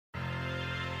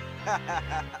1,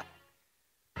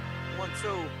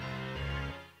 2.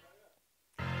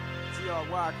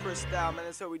 GRY, Freestyle, man,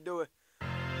 that's how we do it.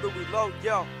 Louis Low,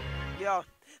 yo.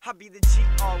 I be the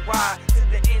GRY to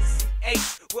the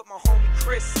NCH with my homie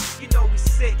Chris. You know we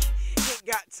sick. Ain't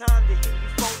got time to hear you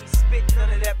phony spit,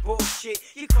 none of that bullshit.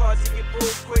 Your cards will get bull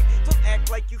quick. Don't act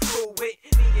like you fool with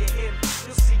me or him.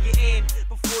 You'll see your end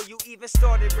before you even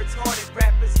started. Retarded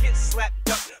rappers get slapped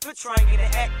up for trying to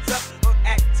act up or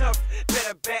act tough.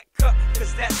 Better back up,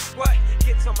 cause that's what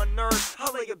gets on my nerves.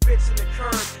 I'll lay a bitch in the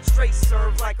curb, straight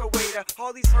serve like a waiter.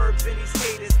 All these herbs and these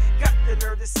haters got the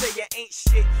nerve to say you ain't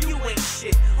shit. You ain't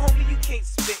shit, homie, you can't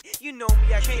spit. You know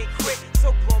me, I can't quit,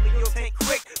 so blow me your tank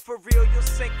quick. For real, you'll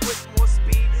sink with more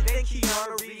speed than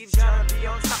Keanu Reeves. Trying to be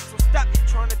on top, so stop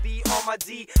trying to be on my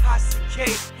D. I see K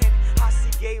and I see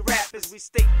gay rappers. We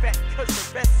stay fat cause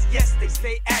the rest, yes, they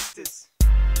stay actors.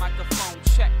 Microphone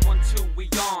check, 1, 2, we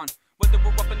on. Whether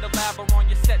we're up in the lab or on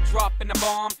your set dropping a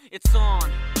bomb, it's on.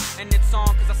 And it's on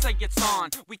cause I say it's on.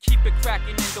 We keep it cracking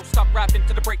and don't stop rapping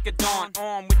till the break of dawn.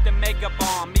 On with the mega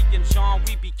bomb, me and John,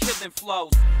 we be killing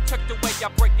flows. Check the way I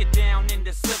break it down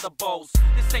into syllables.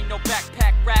 This ain't no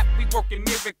backpack rap, we working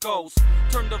miracles.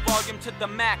 Turn the volume to the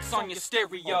max on your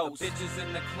stereos. All the bitches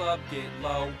in the club get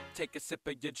low. Take a sip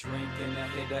of your drink and a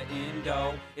hit of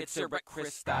Indo. It's here at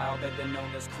Freestyle, better known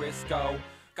as Crisco.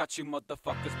 Got you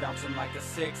motherfuckers bouncing like a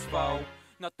 6-4.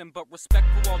 Nothing but respect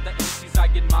for all the MCs I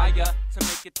admire. To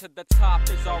make it to the top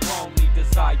is our only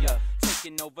desire.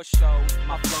 Taking over shows,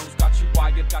 my flows got you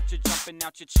wired. Got you jumping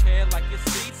out your chair like your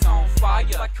seat's on fire.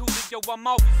 Like Julio, I'm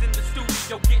always in the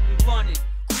studio getting blunted.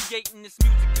 Creating this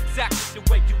music exactly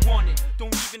the way you want it.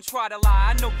 Don't even try to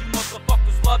lie, I know you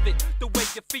motherfuckers love it. The way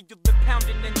you feel the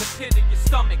pounding in the pit of your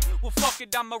stomach. Well fuck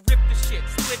it, I'ma rip the shit.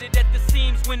 Split it at the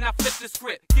seams when I flip the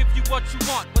script. Give you what you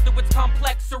want, whether it's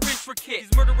complex or intricate.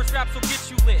 These murderous raps will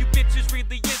get you lit. You bitches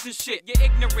really isn't shit. You're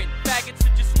ignorant, faggots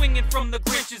are just swinging from the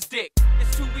Grinch's dick.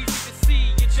 It's too easy to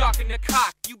see, you're jocking the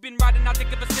cock. You've been riding out dick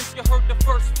ever since you heard the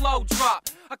first flow drop.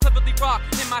 I cleverly rock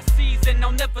MICs and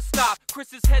I'll never stop.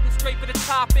 Chris is heading straight for the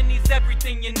top and he's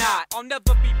everything you're not. I'll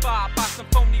never be bought by some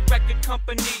phony record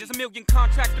company. There's a million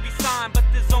contracts to be signed, but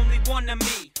there's only one of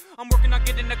me. I'm working on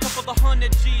getting a couple of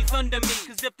 100 G's under me.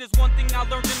 Cause if there's one thing I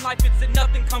learned in life, it's that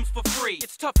nothing comes for free.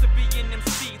 It's tough to be an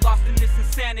MC, lost in this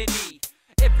insanity.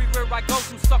 Everywhere I go,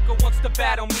 some sucker wants to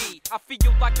battle me. I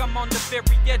feel like I'm on the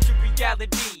very edge of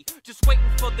reality, just waiting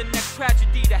for the next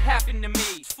tragedy to happen to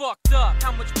me. It's fucked up,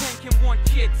 how much pain can one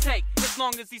kid take? As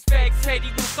long as these fags hate, he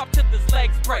won't stop till his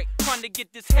legs break. Trying to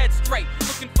get this head straight,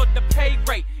 looking for the pay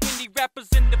rate. Any rappers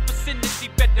in the vicinity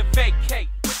better vacate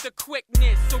with the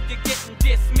quickness, so you're getting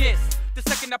dismissed. The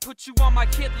second I put you on my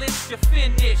hit list, you're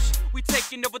finished. We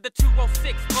taking over the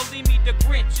 206, believe me, the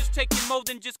Grinch is taking more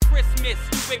than just Christmas,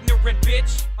 you ignorant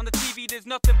bitch. On the TV there's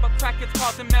nothing but crackheads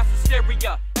causing mass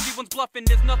hysteria. Everyone's bluffing,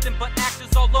 there's nothing but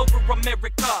actors all over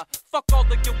America. Fuck all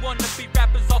of your wannabe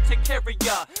rappers, I'll take care of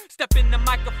ya. Step in the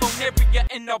microphone area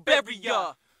and I'll bury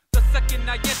ya. The second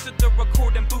I enter the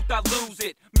recording booth, I lose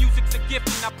it. Music's a gift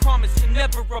and I promise to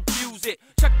never abuse it.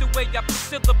 Check the way I put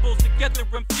syllables together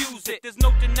and fuse it. There's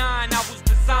no denying I was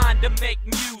designed to make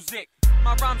music.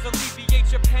 My rhymes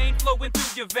alleviate your pain, flowing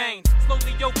through your veins.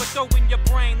 Slowly overthrowing your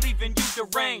brain, leaving you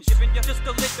deranged. Giving you just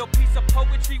a little piece of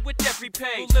poetry with every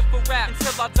page. We'll live for rap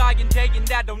until I die in day and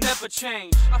that'll never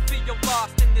change. I feel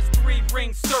lost in this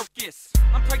 3-ring circus.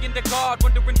 I'm praying to God,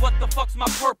 wondering what the fuck's my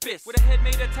purpose. With a head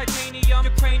made of titanium,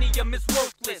 your cranium is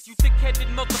worthless. You thick-headed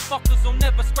motherfuckers will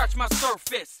never scratch my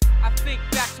surface. I think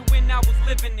back to when I was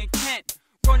living in Kent,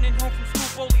 running home from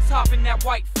school, bullies hopping that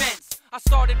white fence. I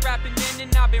started rapping then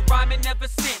and I've been rhyming ever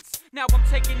since. Now I'm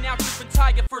taking out your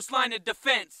entire first line of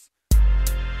defense.